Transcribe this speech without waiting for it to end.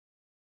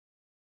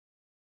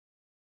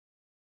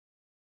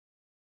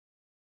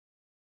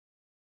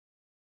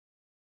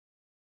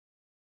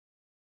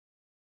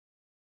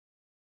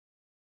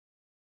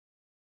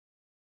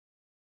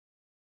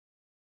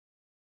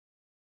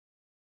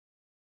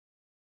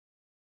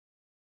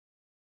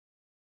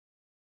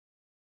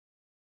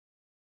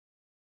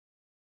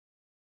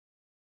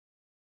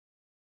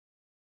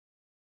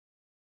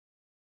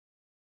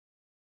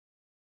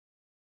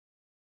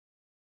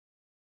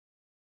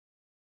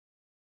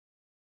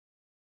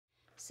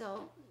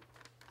So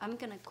I'm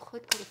gonna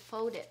quickly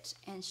fold it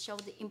and show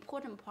the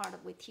important part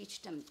we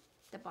teach them,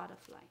 the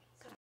butterfly.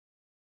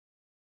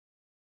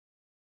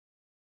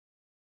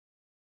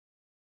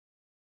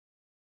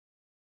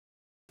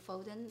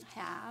 Fold it in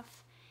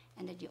half,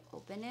 and then you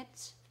open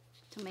it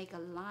to make a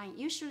line.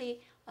 Usually,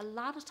 a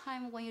lot of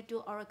time when you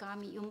do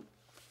origami, you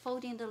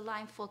folding the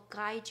line for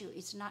guide you.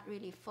 It's not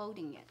really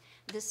folding it.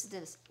 This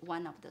is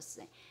one of those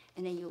things.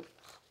 And then you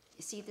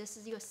see this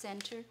is your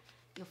center.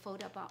 You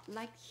fold about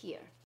like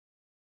here.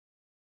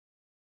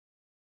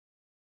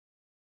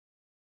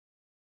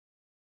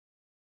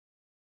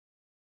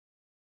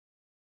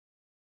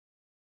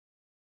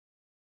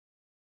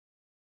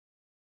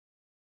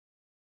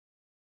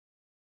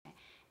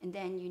 And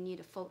then you need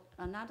to fold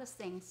another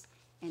things,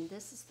 and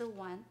this is the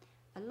one.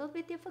 A little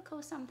bit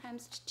difficult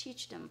sometimes to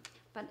teach them,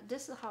 but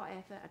this is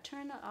however I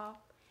turn it off,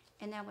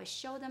 and then we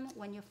show them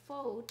when you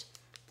fold,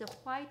 the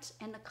white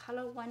and the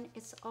color one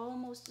is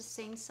almost the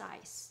same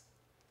size,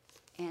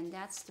 and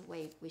that's the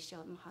way we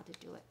show them how to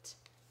do it.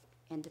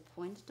 And the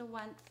point, the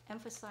one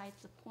emphasize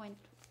the point,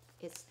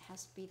 it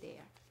has to be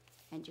there,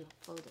 and you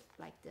fold it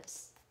like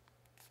this.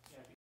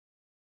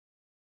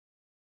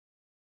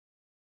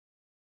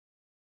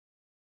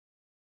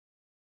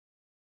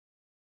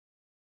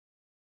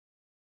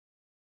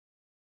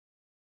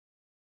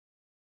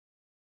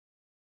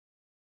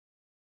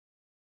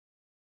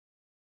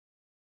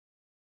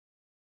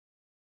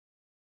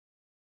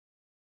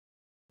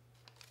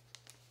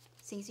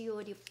 Since you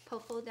already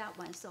fold that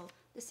one, so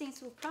the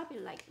things will probably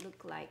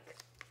look like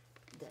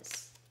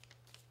this.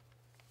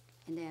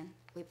 And then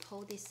we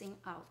pull this thing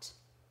out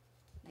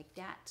like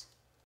that.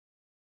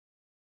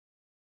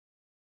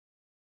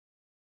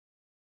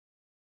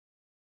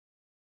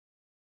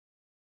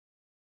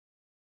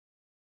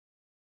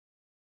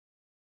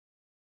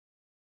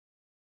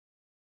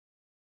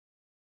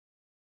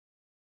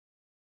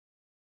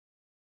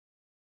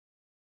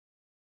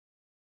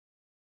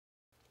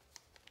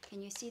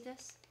 Can you see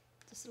this?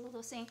 This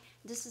little thing,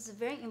 this is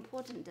very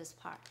important, this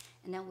part.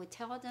 And then we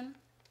tell them,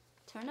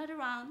 turn it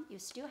around, you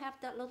still have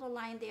that little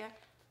line there,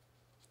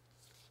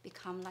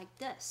 become like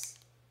this,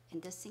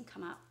 and this thing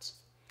come out.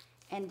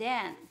 And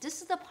then,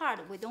 this is the part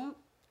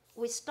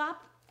we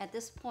stop at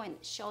this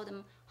point, show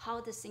them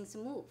how the things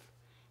move.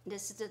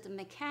 This is the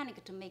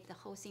mechanic to make the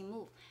whole thing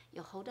move.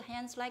 You hold the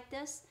hands like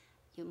this,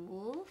 you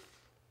move,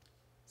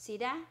 see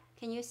that?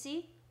 Can you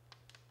see?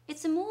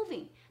 It's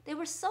moving. They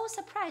were so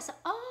surprised.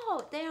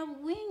 Oh, they are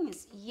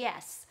wings.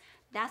 Yes,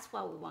 that's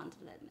what we want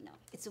to let them know.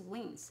 It's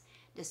wings.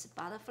 This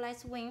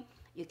butterfly's wing.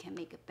 You can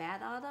make a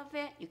bat out of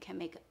it. You can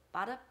make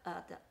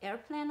the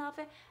airplane of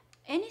it.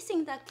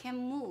 Anything that can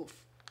move,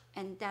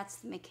 and that's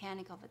the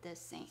mechanic of this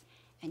thing.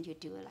 And you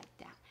do it like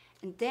that.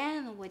 And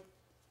then we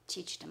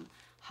teach them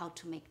how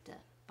to make the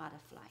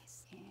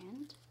butterflies.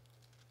 And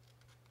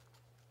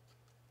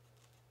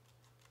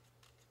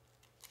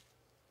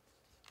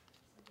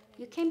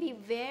you can be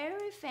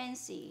very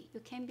fancy. You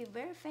can be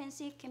very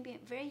fancy. It can be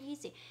very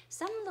easy.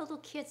 Some little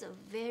kids are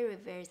very,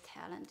 very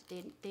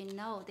talented. They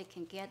know they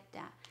can get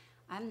that.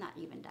 I'm not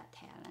even that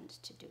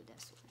talented to do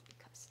this one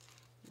because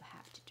you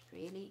have to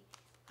really,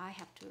 I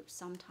have to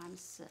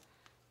sometimes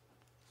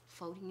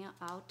folding it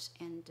out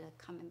and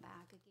coming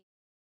back again.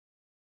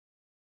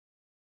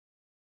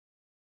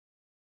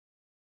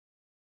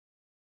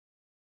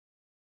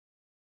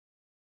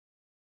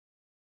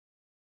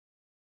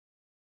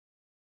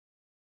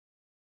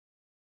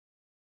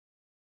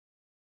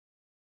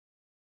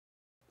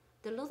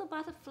 The little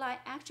butterfly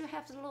actually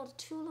has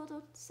two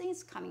little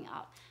things coming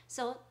out.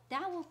 So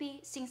that will be,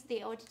 since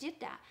they already did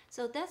that,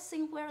 so that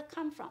thing where it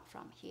come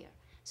from here.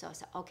 So I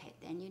said, okay,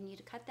 then you need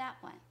to cut that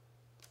one.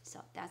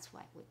 So that's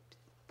why we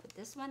put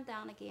this one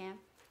down again.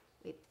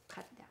 We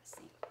cut that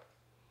thing.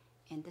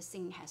 And this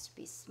thing has to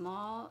be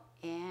small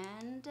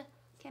and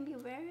can be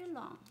very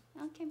long,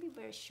 and can be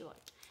very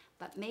short.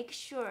 But make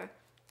sure,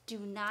 do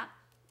not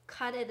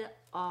cut it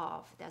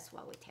off. That's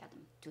what we tell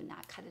them, do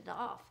not cut it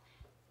off.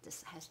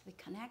 This has to be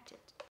connected.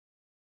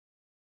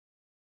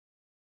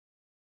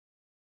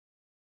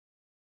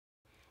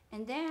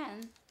 And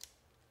then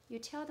you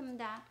tell them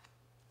that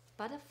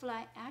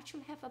butterfly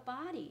actually have a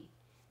body.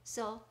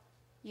 So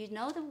you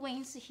know the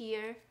wings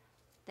here,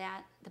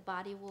 that the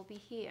body will be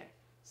here.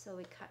 So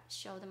we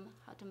show them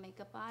how to make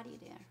a body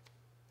there.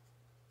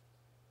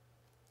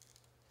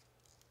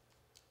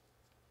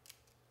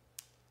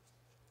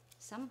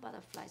 Some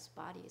butterflies'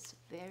 body is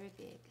very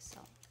big, so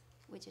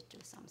we just do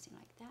something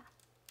like that.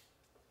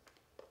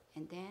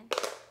 And then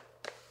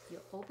you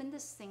open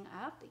this thing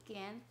up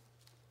again,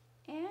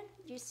 and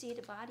you see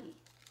the body,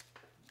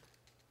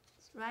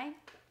 right?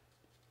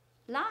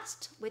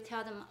 Last, we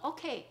tell them,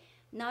 okay,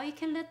 now you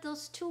can let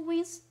those two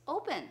wings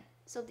open.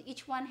 So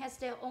each one has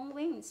their own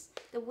wings.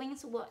 The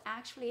wings will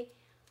actually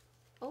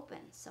open.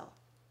 So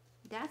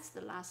that's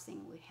the last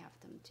thing we have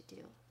them to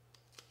do.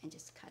 And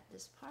just cut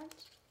this part.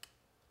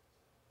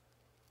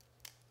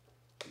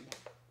 And then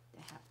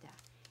they have that.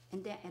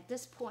 And then at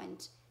this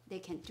point, they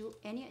can do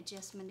any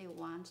adjustment they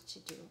want to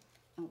do,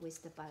 and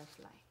with the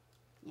butterfly.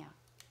 Yeah.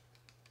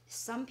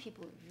 Some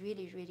people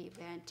really, really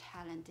very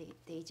talented.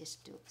 They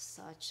just do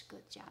such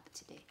good job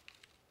today.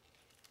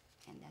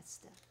 And that's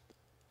the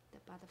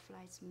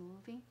butterflies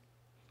moving.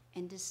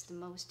 And this is the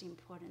most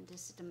important.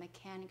 This is the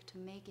mechanic to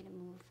make it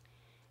move.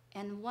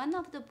 And one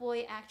of the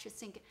boy actually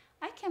think,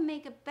 I can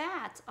make a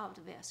bat out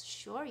of this.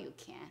 Sure you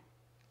can.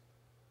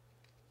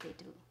 They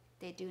do.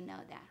 They do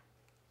know that.